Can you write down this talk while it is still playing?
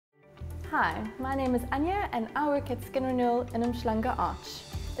Hi, my name is Anya and I work at Skin Renewal in Umhlanga Arch.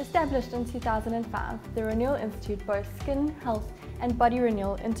 Established in 2005, the Renewal Institute boasts skin, health and body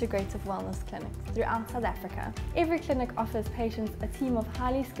renewal integrative wellness clinics throughout South Africa. Every clinic offers patients a team of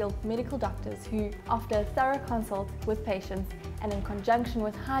highly skilled medical doctors who, after a thorough consult with patients and in conjunction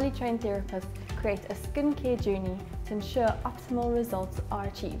with highly trained therapists, create a skincare journey to ensure optimal results are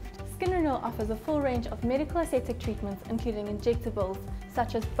achieved. Skin Renewal offers a full range of medical aesthetic treatments including injectables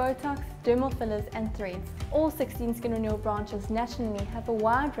such as Botox, dermal fillers and threads. All 16 Skin Renewal branches nationally have a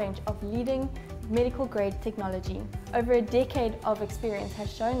wide range of leading medical grade technology. Over a decade of experience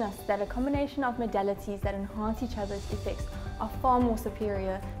has shown us that a combination of modalities that enhance each other's effects are far more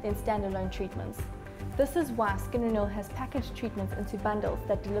superior than standalone treatments. This is why Skin Renewal has packaged treatments into bundles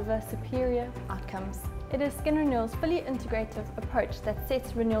that deliver superior outcomes. It is Skin Renewal's fully integrative approach that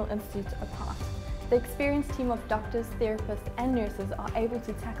sets Renewal Institute apart. The experienced team of doctors, therapists and nurses are able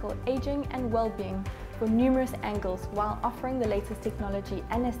to tackle aging and well-being from numerous angles while offering the latest technology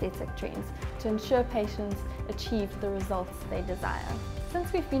and aesthetic trends to ensure patients achieve the results they desire.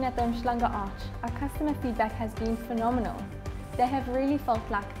 Since we've been at the Umhlanga Arch, our customer feedback has been phenomenal. They have really felt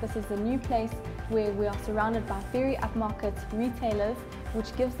like this is a new place where we are surrounded by very upmarket retailers,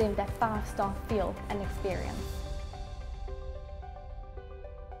 which gives them that 5-star feel and experience.